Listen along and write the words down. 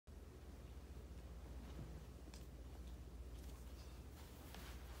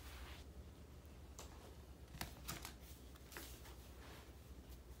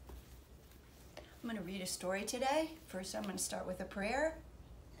going to read a story today. First, I'm going to start with a prayer.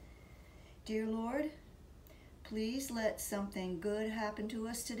 Dear Lord, please let something good happen to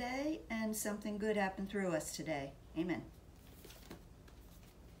us today and something good happen through us today. Amen.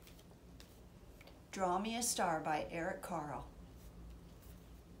 Draw Me a Star by Carle.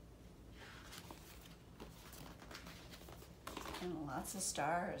 And lots of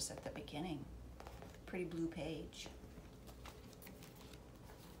stars at the beginning. Pretty blue page.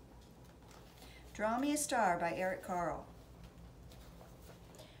 Draw Me a Star by Carle.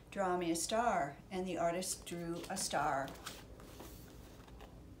 Draw me a star, and the artist drew a star.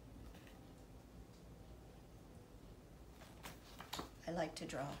 I like to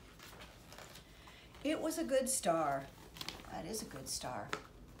draw. It was a good star. That is a good star.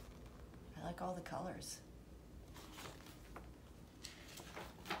 I like all the colors.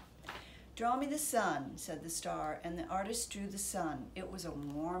 Draw me the sun, said the star, and the artist drew the sun. It was a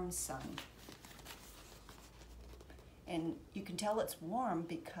warm sun. And you can tell it's warm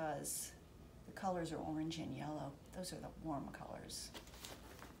because the colors are orange and yellow. Those are the warm colors.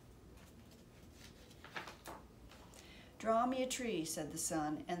 Draw me a tree, said the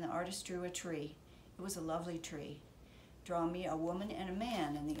sun, and the artist drew a tree. It was a lovely tree. Draw me a woman and a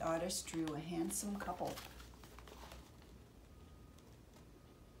man, and the artist drew a handsome couple.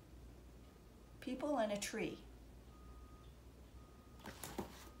 People and a tree.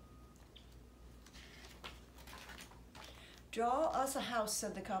 Draw us a house,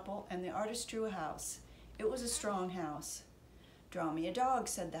 said the couple, and the artist drew a house. It was a strong house. Draw me a dog,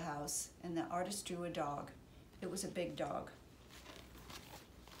 said the house, and the artist drew a dog. It was a big dog.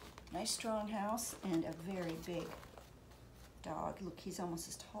 Nice strong house and a very big dog. Look, he's almost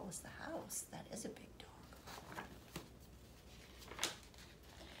as tall as the house. That is a big dog.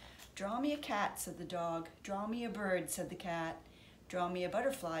 Draw me a cat, said the dog. Draw me a bird, said the cat. Draw me a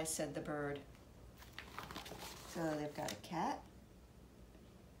butterfly, said the bird. So they've got a cat,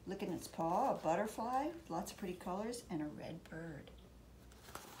 licking its paw, a butterfly, lots of pretty colors, and a red bird.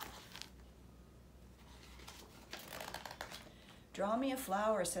 Draw me a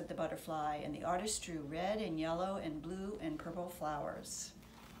flower, said the butterfly, and the artist drew red and yellow and blue and purple flowers.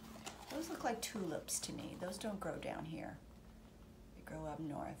 Those look like tulips to me. Those don't grow down here. They grow up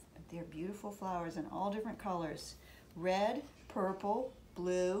north. But they're beautiful flowers in all different colors. Red, purple,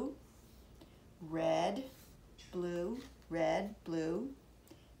 blue, red, blue, red, blue,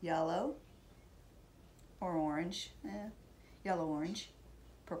 yellow, or orange, yellow, orange,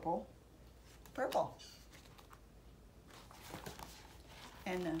 purple, purple.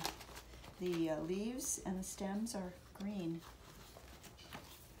 And the leaves and the stems are green.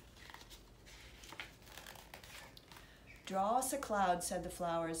 Draw us a cloud, said the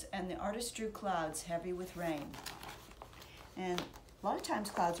flowers, and the artist drew clouds heavy with rain. And a lot of times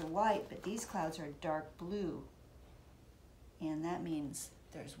clouds are white, but these clouds are dark blue. And that means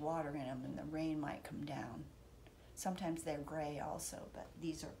there's water in them and the rain might come down. Sometimes they're gray also, but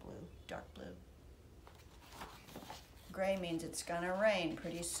these are blue, dark blue. Gray means it's gonna rain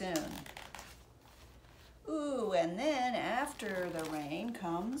pretty soon. Ooh, and then after the rain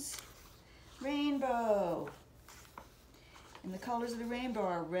comes rainbow. And the colors of the rainbow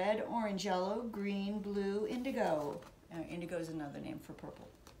are red, orange, yellow, green, blue, indigo. Indigo is another name for purple.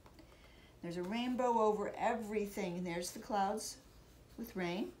 There's a rainbow over everything. And there's the clouds with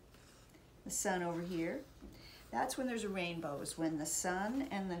rain. The sun over here. That's when there's a rainbow, is when the sun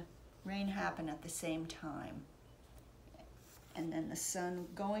and the rain happen at the same time. And then the sun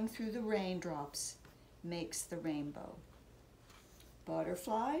going through the raindrops makes the rainbow.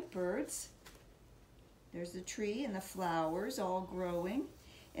 Butterfly, birds. There's the tree and the flowers all growing.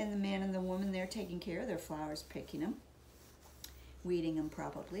 And the man and the woman there taking care of their flowers, picking them. Weeding them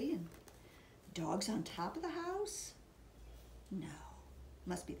probably. And the dog's on top of the house? No.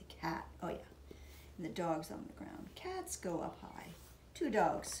 Must be the cat. Oh yeah. And the dog's on the ground. Cats go up high. Two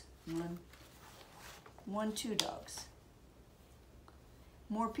dogs. Two dogs.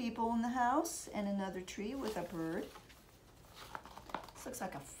 More people in the house and another tree with a bird. This looks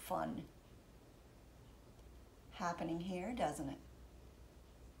like a fun happening here, doesn't it?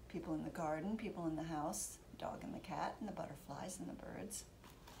 People in the garden, people in the house, the dog and the cat, and the butterflies and the birds.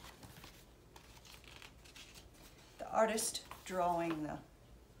 The artist drawing the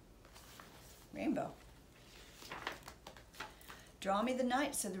rainbow. Draw me the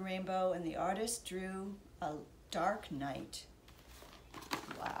night, said the rainbow, and the artist drew a dark night.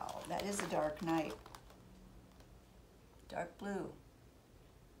 Wow, that is a dark night. Dark blue.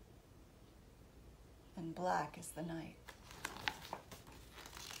 And black is the night.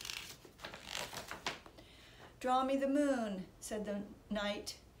 Draw me the moon, said the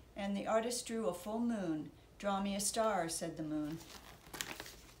night, And the artist drew a full moon. "Draw me a star," said the moon.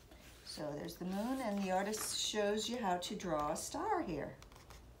 So there's the moon, and the artist shows you how to draw a star here.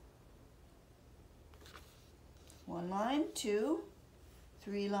 1 line, 2,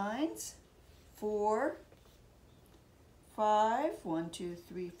 3 lines, 4, 5, 1, 2,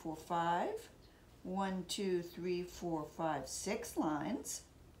 3, 4, 5, 1, 2, 3, 4, 5, 6 lines,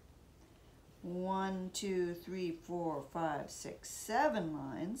 1, 2, 3, 4, 5, 6, 7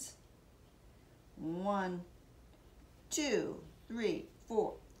 lines, 1, 2, 3,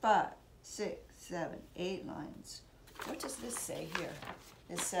 4, 5, 6, 7, 8 lines. What does this say here?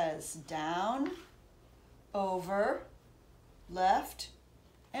 It says down, over, left,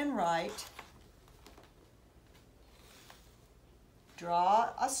 and right.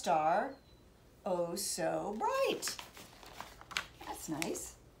 Draw a star, oh so bright. That's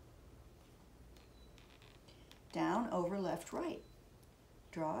nice. Down, over, left, right.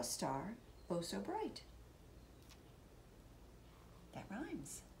 Draw a star, oh so bright. That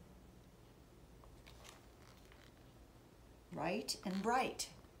rhymes. Right and bright.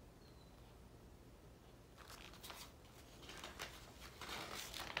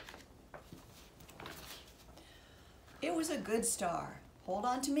 "It was a good star. Hold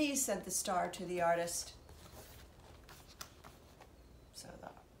on to me," said the star to the artist. So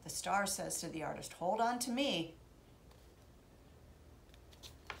the star says to the artist, "Hold on to me."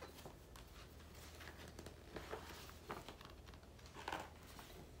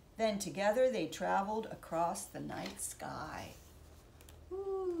 Then together they traveled across the night sky.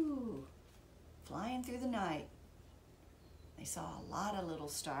 Ooh, flying through the night. They saw a lot of little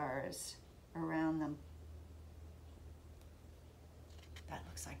stars around them. That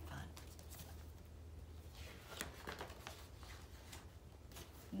looks like fun.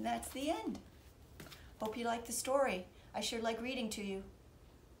 And that's the end. Hope you liked the story. I sure like reading to you.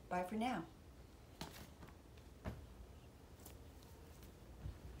 Bye for now.